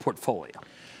upgrade your portfolio.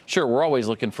 Sure. We're always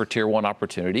looking for tier one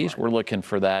opportunities. Right. We're looking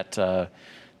for that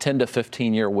 10 to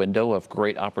 15-year window of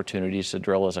great opportunities to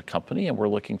drill as a company, and we're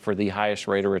looking for the highest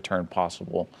rate of return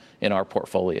possible in our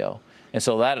portfolio. And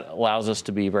so that allows us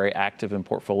to be very active in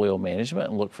portfolio management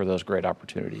and look for those great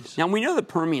opportunities. Now, we know the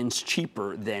Permian's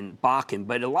cheaper than Bakken,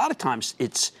 but a lot of times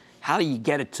it's how do you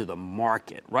get it to the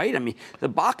market, right? I mean, the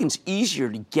Bakken's easier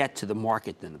to get to the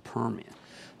market than the Permian.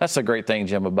 That's the great thing,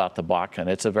 Jim, about the Bakken.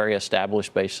 It's a very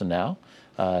established basin now.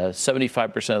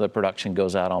 75% of the production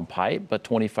goes out on pipe, but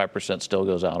 25% still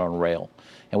goes out on rail.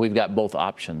 And we've got both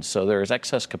options. So there is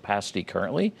excess capacity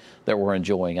currently that we're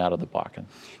enjoying out of the Bakken.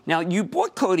 Now, you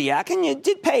bought Kodiak, and you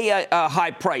did pay a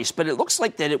high price, but it looks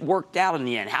like that it worked out in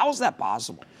the end. How is that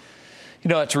possible? You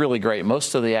know, it's really great.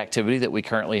 Most of the activity that we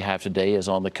currently have today is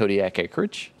on the Kodiak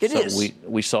acreage. It is.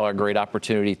 We saw a great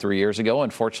opportunity 3 years ago.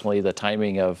 Unfortunately, the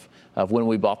timing of when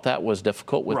we bought that was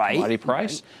difficult with commodity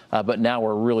price. Right. But now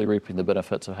we're really reaping the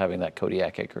benefits of having that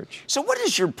Kodiak acreage. So what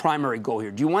is your primary goal here?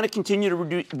 Do you want to continue to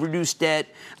reduce debt?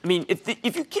 I mean,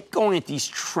 if you keep going at these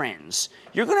trends,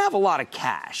 you're going to have a lot of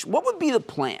cash. What would be the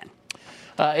plan?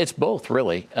 It's both,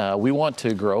 really. We want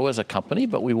to grow as a company,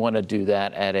 but we want to do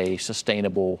that at a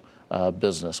sustainable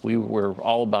business. We're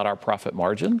all about our profit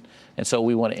margin, and so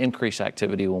we want to increase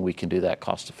activity when we can do that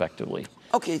cost effectively.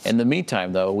 Okay. In the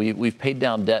meantime, though, we've paid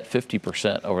down debt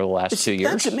 50% over the last 2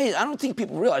 years. That's amazing. I don't think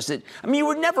people realize that. I mean, you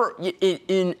were never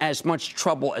in as much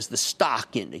trouble as the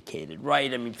stock indicated,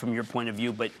 right? I mean, from your point of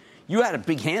view, but you had a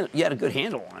big handle. You had a good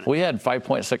handle on it. We had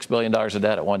 $5.6 billion of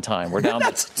debt at one time. We're down.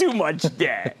 That's too much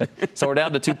debt. So we're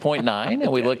down to 2.9, and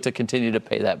we look to continue to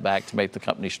pay that back to make the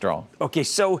company strong. Okay,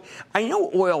 so I know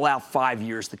oil out 5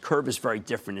 years, the curve is very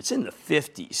different. It's in the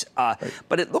 50s, right.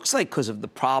 But it looks like because of the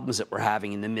problems that we're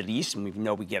having in the Middle East, and we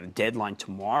know we get a deadline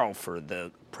tomorrow for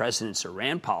the president's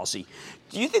Iran policy.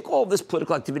 Do you think all of this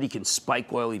political activity can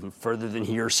spike oil even further than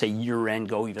here, say year-end,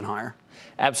 go even higher?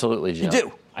 Absolutely, Jim. You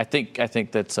do? I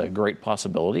think that's a great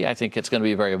possibility. I think it's going to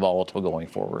be very volatile going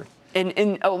forward.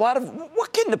 And a lot of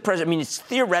what can the president? I mean, it's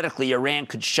theoretically Iran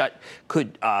could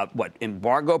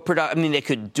embargo production. I mean, they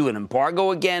could do an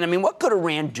embargo again. I mean, what could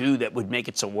Iran do that would make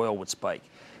it so oil would spike?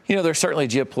 You know, there's certainly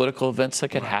geopolitical events that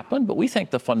could happen, but we think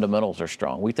the fundamentals are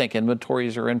strong. We think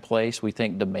inventories are in place. We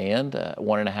think demand,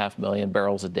 1.5 million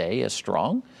barrels a day, is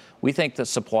strong. We think that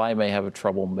supply may have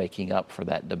trouble making up for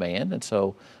that demand, and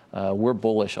so we're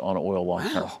bullish on oil long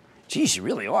term. Wow. Geez, you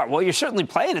really are. Well, you're certainly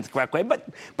playing it the correct way,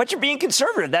 but you're being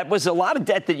conservative. That was a lot of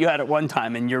debt that you had at one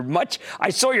time, and I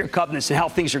saw your covenants and how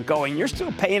things are going. You're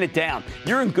still paying it down.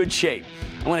 You're in good shape.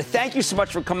 I want to thank you so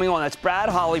much for coming on. That's Brad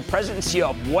Hawley, President and CEO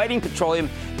of Whiting Petroleum.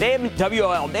 They have been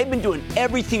WOL. They've been doing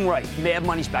everything right. Mad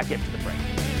Money's back after the break.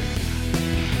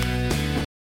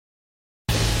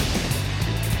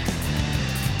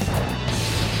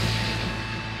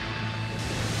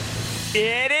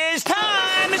 It is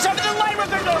time. It's over the light. We're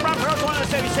going to go around.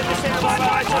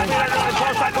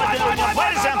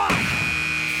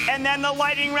 And then the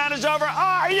lightning round is over.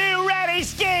 Are you ready,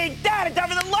 Ski? Dad, it's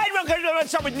over the light. We're going to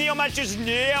start with Neil Matthews.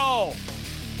 Neil.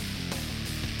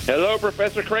 Hello,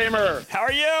 Professor Cramer. How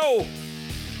are you?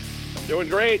 Doing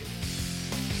great.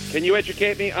 Can you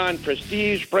educate me on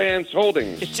Prestige Brands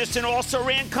Holdings? It's just an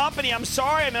also-ran company. I'm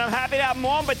sorry. I mean, I'm happy to have them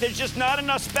on, but there's just not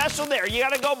enough special there. You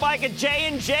got to go buy a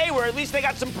J&J where at least they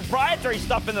got some proprietary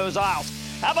stuff in those aisles.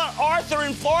 How about Arthur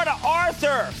in Florida?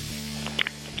 Arthur.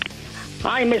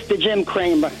 Hi, Mr. Jim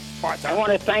Cramer. Arthur. I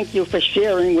want to thank you for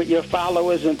sharing with your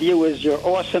followers and viewers your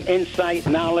awesome insight,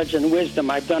 knowledge, and wisdom.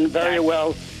 I've done very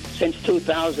well since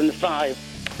 2005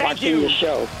 watching your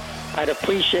show. I'd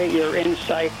appreciate your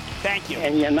insight. Thank you.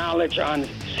 And your knowledge on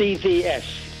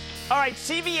CVS. All right,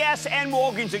 CVS and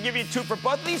Walgreens will give you 2 for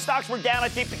both of these stocks were down, I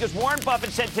think, because Warren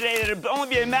Buffett said today that it would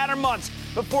only be a matter of months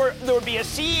before there would be a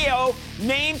CEO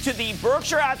named to the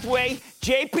Berkshire Hathaway,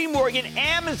 JP Morgan,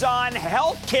 Amazon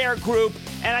Healthcare Group,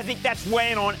 and I think that's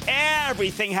weighing on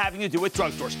everything having to do with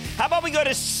drugstores. How about we go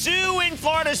to Sue in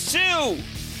Florida? Sue.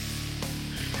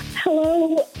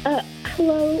 Hello,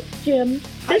 Jim.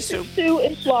 Hi, this Sue. is Sue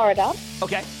in Florida.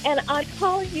 Okay. And I'm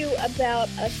calling you about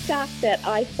a stock that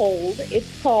I hold.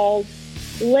 It's called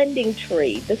Lending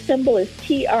Tree. The symbol is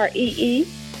TREE.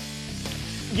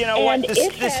 You know what?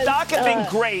 The stock had been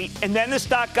great, and then the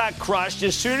stock got crushed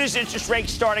as soon as interest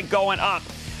rates started going up.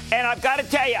 And I've got to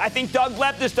tell you, I think Doug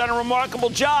Lepner's done a remarkable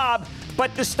job,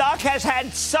 but the stock has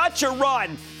had such a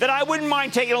run that I wouldn't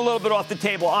mind taking a little bit off the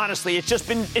table, honestly. It's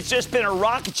just been a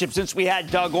rocket ship since we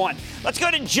had Doug on. Let's go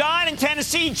to John in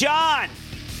Tennessee. John.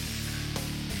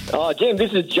 Jim,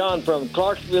 this is John from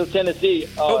Clarksville, Tennessee.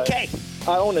 Okay.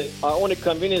 I own a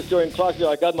convenience store in Clarksville.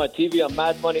 I got my TV on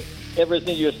Mad Money ever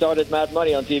since you started Mad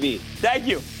Money on TV. Thank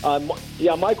you.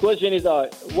 My question is,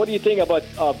 what do you think about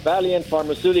Valiant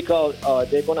Pharmaceutical?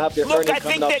 They're going to have their earnings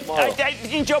coming up tomorrow. I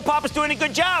think Joe Papa's doing a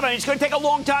good job. I mean, it's going to take a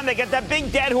long time. They got that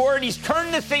big dead horde. He's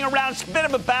turning the thing around. It's a bit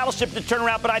of a battleship to turn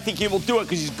around, but I think he will do it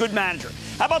because he's a good manager.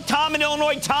 How about Tom in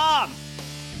Illinois? Tom.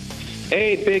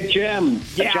 Hey, Big Jim.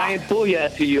 Yeah. A giant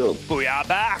booyah to you. Booyah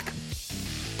back.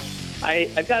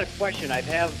 I've got a question. I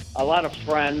have a lot of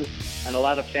friends and a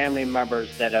lot of family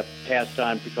members that have passed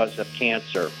on because of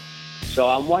cancer. So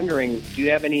I'm wondering, do you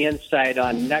have any insight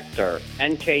on Nectar,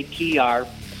 NKTR,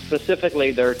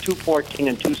 specifically they're 214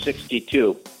 and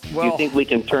 262? Well, do you think we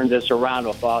can turn this around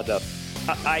with all the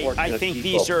I think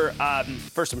these are,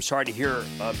 first, I'm sorry to hear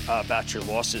about your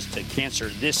losses to cancer.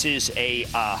 This is a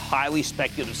highly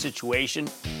speculative situation.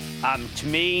 To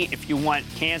me, if you want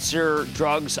cancer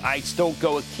drugs, I still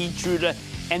go with Keytruda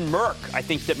and Merck. I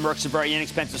think that Merck's a very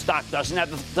inexpensive stock. Doesn't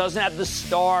have the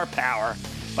star power,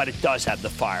 but it does have the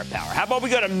firepower. How about we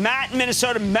go to Matt in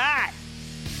Minnesota? Matt.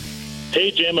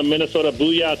 Hey, Jim, a Minnesota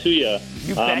booyah to you.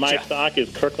 My stock is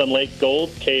Kirkland Lake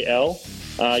Gold, KL.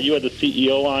 You had the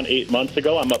CEO on 8 months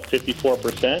ago. I'm up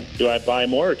 54%. Do I buy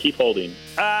more or keep holding?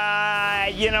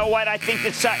 You know what? I think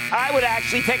that I would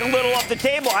actually take a little off the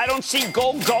table. I don't see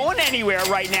gold going anywhere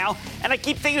right now. And I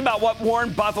keep thinking about what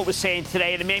Warren Buffett was saying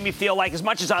today, and it made me feel like as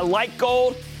much as I like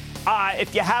gold,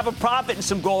 if you have a profit in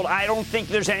some gold, I don't think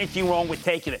there's anything wrong with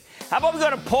taking it. How about we go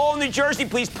to Paul in New Jersey,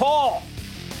 please? Paul.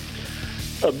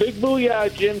 A big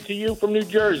booyah, Jim, to you from New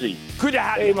Jersey. Good to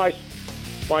have you.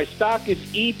 My stock is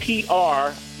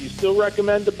EPR. You still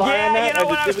recommend to buy on that? Yeah, you know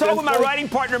what? I was talking with my writing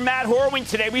partner, Matt Horwing,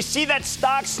 today. We see that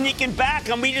stock sneaking back,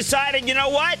 and we decided, you know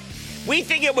what? We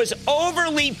think it was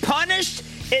overly punished.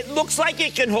 It looks like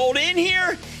it can hold in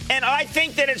here, and I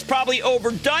think that it's probably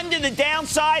overdone to the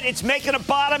downside. It's making a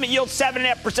bottom. It yields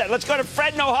 7.5%. Let's go to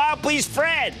Fred in Ohio, please.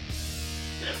 Fred.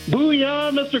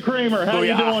 Booyah, Mr. Kramer. How are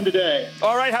you doing today?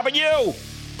 All right, how about you?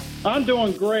 I'm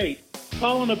doing great.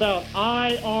 Calling about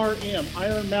IRM,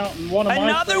 Iron Mountain,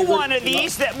 another one of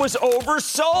these that was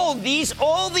oversold.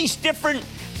 All these different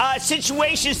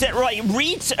situations that like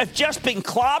REITs have just been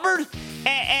clobbered,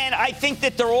 and I think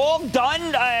that they're all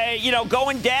done,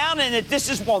 going down, and that this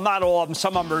is, well, not all of them.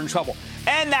 Some of them are in trouble.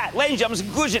 And that, ladies and gentlemen, is the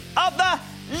conclusion of the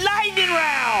Lightning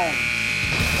Round.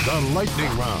 The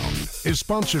Lightning Round is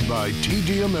sponsored by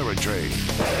TD Ameritrade.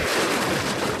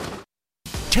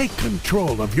 Take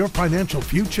control of your financial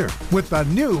future with the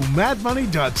new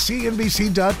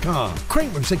madmoney.cnbc.com.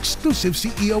 Cramer's exclusive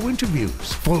CEO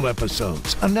interviews, full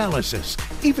episodes, analysis,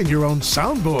 even your own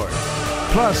soundboard.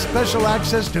 Plus special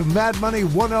access to Mad Money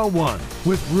 101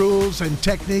 with rules and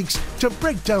techniques to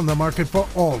break down the market for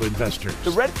all investors.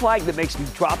 The red flag that makes me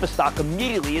drop a stock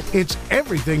immediately is... It's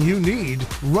everything you need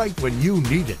right when you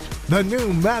need it. The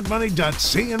new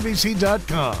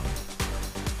madmoney.cnbc.com.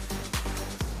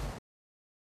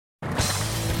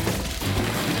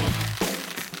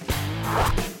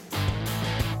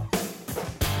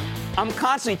 I'm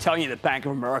constantly telling you that Bank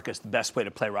of America is the best way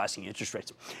to play rising interest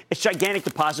rates. Its gigantic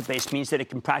deposit base means that it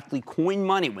can practically coin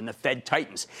money when the Fed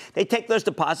tightens. They take those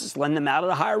deposits, lend them out at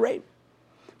a higher rate.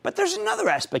 But there's another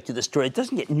aspect to the story that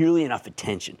doesn't get nearly enough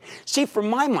attention. See, for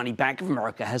my money, Bank of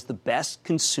America has the best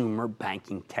consumer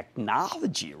banking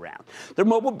technology around. Their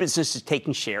mobile business is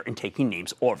taking share and taking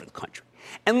names all over the country.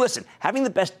 And listen, having the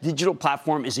best digital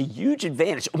platform is a huge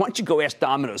advantage. Why don't you go ask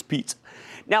Domino's Pizza?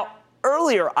 Now,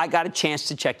 earlier, I got a chance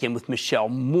to check in with Michelle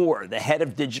Moore, the head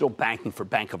of digital banking for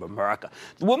Bank of America,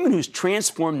 the woman who's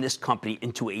transformed this company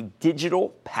into a digital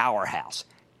powerhouse.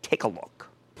 Take a look.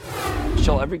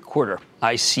 Michelle, every quarter,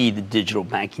 I see the digital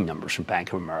banking numbers from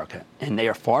Bank of America, and they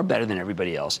are far better than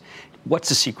everybody else. What's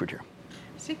the secret here?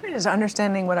 Secret is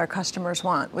understanding what our customers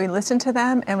want. We listen to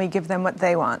them and we give them what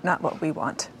they want, not what we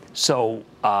want. So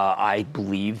I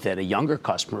believe that a younger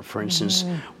customer, for instance,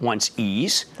 wants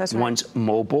ease, wants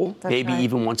mobile, maybe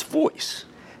even wants voice.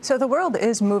 So the world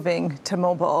is moving to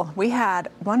mobile. We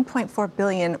had 1.4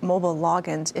 billion mobile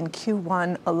logins in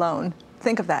Q1 alone.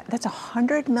 Think of that. That's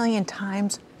 100 million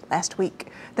times last week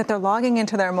that they're logging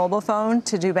into their mobile phone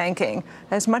to do banking.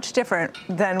 That's much different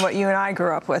than what you and I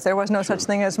grew up with. There was no such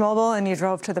thing as mobile, and you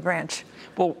drove to the branch.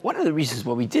 Well, one of the reasons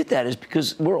why we did that is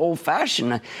because we're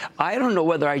old-fashioned. I don't know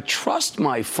whether I trust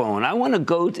my phone. I want to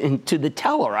go to the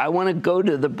teller. I want to go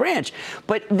to the branch.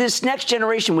 But this next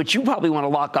generation, which you probably want to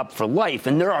lock up for life,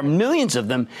 and there are millions of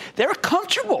them, they're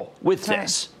comfortable with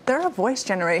this. They're a voice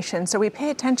generation, so we pay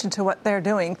attention to what they're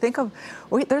doing.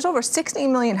 There's over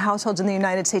 16 million households in the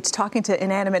United States talking to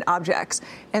inanimate objects.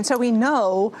 And so we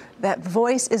know that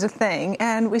voice is a thing.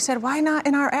 And we said, why not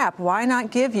in our app? Why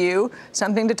not give you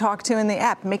something to talk to in the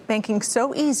app? Make banking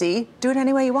so easy. Do it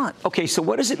any way you want. Okay, so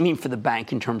what does it mean for the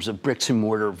bank in terms of bricks and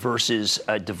mortar versus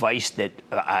a device that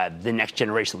the next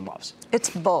generation loves? It's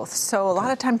both. So a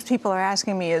lot of times people are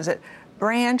asking me, is it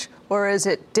branch or is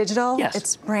it digital? Yes.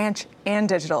 It's branch and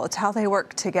digital. It's how they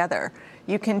work together.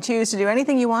 You can choose to do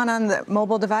anything you want on the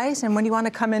mobile device, and when you want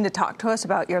to come in to talk to us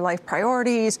about your life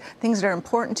priorities, things that are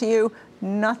important to you,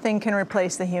 nothing can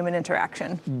replace the human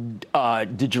interaction.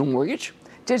 Digital mortgage?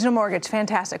 Digital mortgage,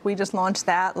 fantastic. We just launched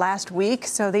that last week.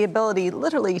 So the ability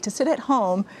literally to sit at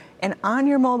home and on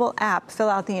your mobile app, fill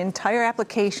out the entire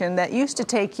application that used to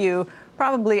take you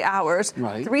probably hours.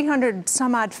 300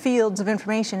 some odd fields of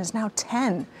information is now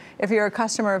 10 if you're a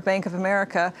customer of Bank of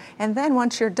America. And then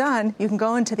once you're done, you can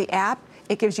go into the app.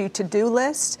 It gives you to-do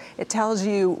lists. It tells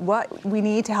you what we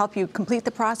need to help you complete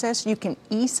the process. You can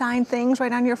e-sign things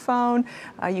right on your phone.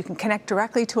 You can connect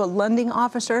directly to a lending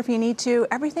officer if you need to.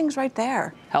 Everything's right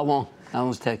there. How long? How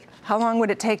long does it take? How long would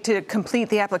it take to complete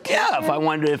the application? Yeah, if I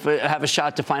wanted to have a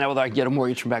shot to find out whether I could get a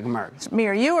mortgage from Bank of America. Me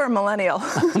or you or a millennial?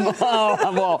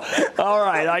 Well, all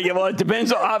right. Well, it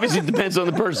depends. Obviously, it depends on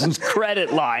the person's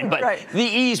credit line, but the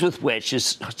ease with which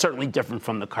is certainly different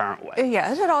from the current way.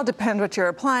 Yeah, it all depends what you're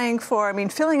applying for. I mean,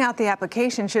 filling out the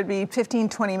application should be 15,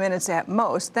 20 minutes at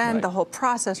most. Then the whole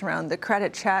process around the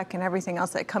credit check and everything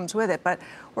else that comes with it. But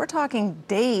we're talking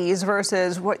days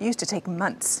versus what used to take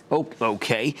months. Oh,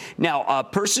 okay. Now,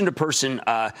 person to person,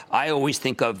 I always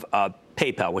think of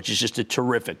PayPal, which is just a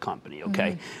terrific company,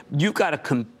 okay? You've got a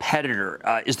competitor.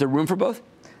 Is there room for both?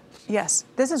 Yes,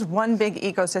 this is one big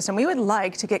ecosystem. We would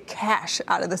like to get cash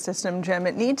out of the system, Jim.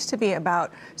 It needs to be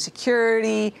about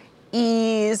security,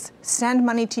 ease, send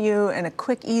money to you in a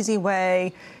quick, easy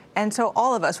way. And so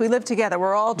all of us, we live together.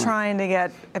 We're all trying to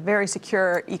get a very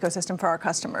secure ecosystem for our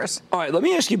customers. All right, let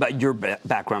me ask you about your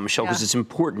background, Michelle, because it's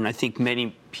important. I think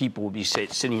many people will be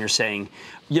sitting here saying,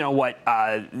 you know what,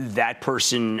 that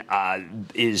person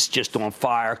is just on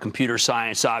fire. Computer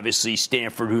science, obviously,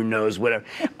 Stanford, who knows, whatever.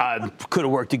 Could have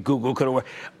worked at Google, could have worked.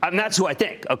 That's who I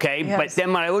think, okay? Yes. But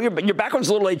then when I look at your background's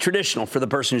a little traditional for the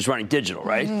person who's running digital,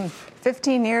 right?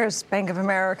 15 years, Bank of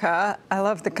America. I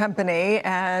love the company,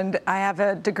 and I have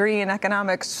a degree in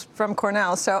economics from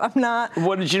Cornell, so I'm not...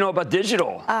 What did you know about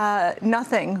digital?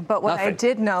 Nothing, but what I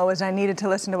did know is I needed to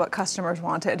listen to what customers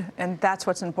wanted, and that's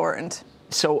what's important.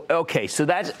 So, okay, so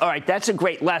that's all right. That's a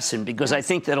great lesson because I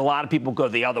think that a lot of people go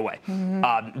the other way.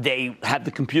 They have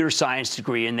the computer science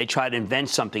degree and they try to invent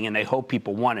something and they hope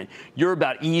people want it. You're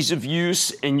about ease of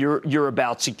use and you're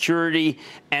about security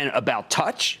and about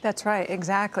touch. That's right,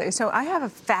 exactly. So I have a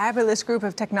fabulous group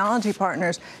of technology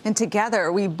partners, and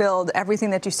together we build everything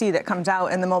that you see that comes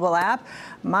out in the mobile app.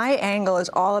 My angle is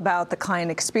all about the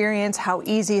client experience. How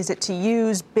easy is it to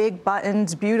use? Big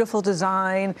buttons, beautiful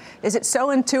design. Is it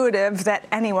so intuitive that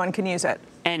anyone can use it?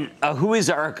 And who is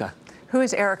Erica? Who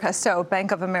is Erica? So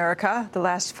Bank of America, the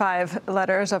last 5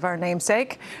 letters of our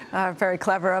namesake. Very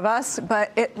clever of us.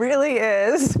 But it really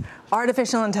is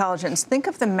artificial intelligence. Think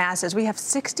of the masses. We have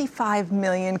 65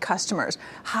 million customers.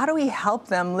 How do we help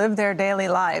them live their daily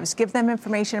lives? Give them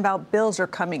information about bills are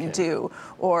coming due,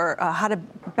 or how to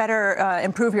better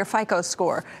improve your FICO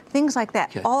score. Things like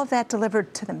that. All of that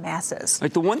delivered to the masses.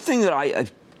 Like the one thing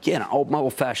that again, my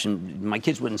old-fashioned, my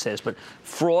kids wouldn't say this, but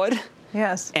fraud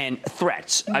and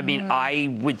threats. I mean,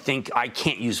 I would think I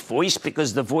can't use voice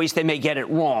because the voice, they may get it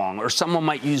wrong, or someone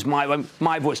might use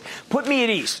my voice. Put me at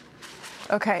ease.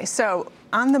 Okay, so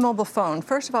on the mobile phone,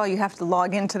 first of all, you have to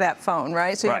log into that phone,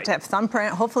 right? So you have to have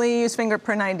thumbprint. Hopefully you use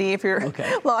fingerprint ID if you're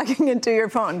logging into your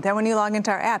phone. Then when you log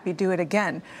into our app, you do it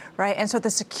again, right? And so the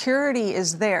security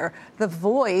is there. The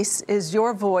voice is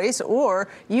your voice, or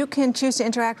you can choose to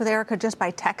interact with Erica just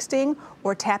by texting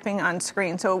or tapping on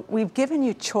screen. So we've given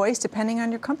you choice depending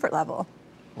on your comfort level.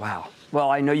 Wow. Well,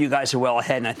 I know you guys are well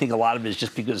ahead, and I think a lot of it is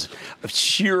just because of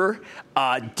sheer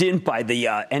dint by the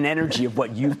and energy of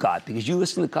what you've got, because you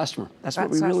listen to the customer. That's what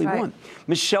we really want.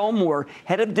 Michelle Moore,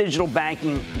 head of digital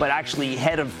banking, but actually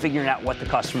head of figuring out what the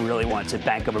customer really wants at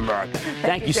Bank of America.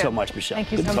 Thank you so much, Michelle.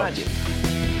 Thank you so much.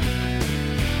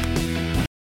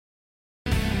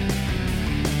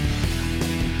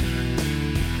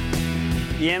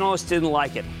 The analysts didn't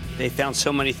like it. They found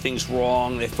so many things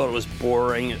wrong. They thought it was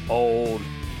boring and old.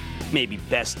 Maybe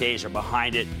best days are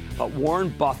behind it. But Warren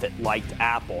Buffett liked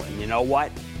Apple. And you know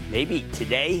what? Maybe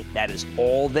today, that is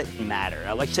all that matters.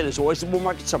 Now, like I said, there's always a bull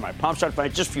market somewhere. I promise I'll find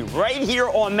it just for you right here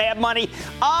on Mad Money.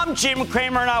 I'm Jim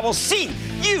Cramer, and I will see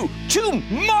you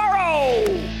tomorrow.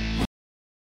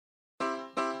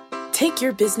 Take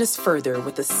your business further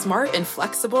with the smart and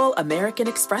flexible American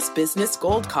Express Business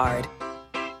Gold Card.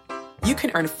 You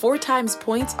can earn 4 times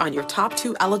points on your top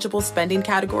 2 eligible spending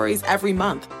categories every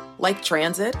month, like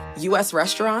transit, U.S.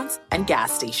 restaurants, and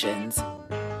gas stations.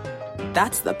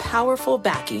 That's the powerful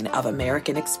backing of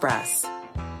American Express.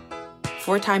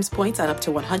 4 times points on up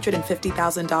to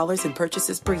 $150,000 in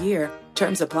purchases per year.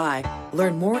 Terms apply.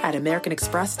 Learn more at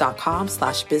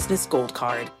americanexpress.com/business gold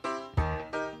card.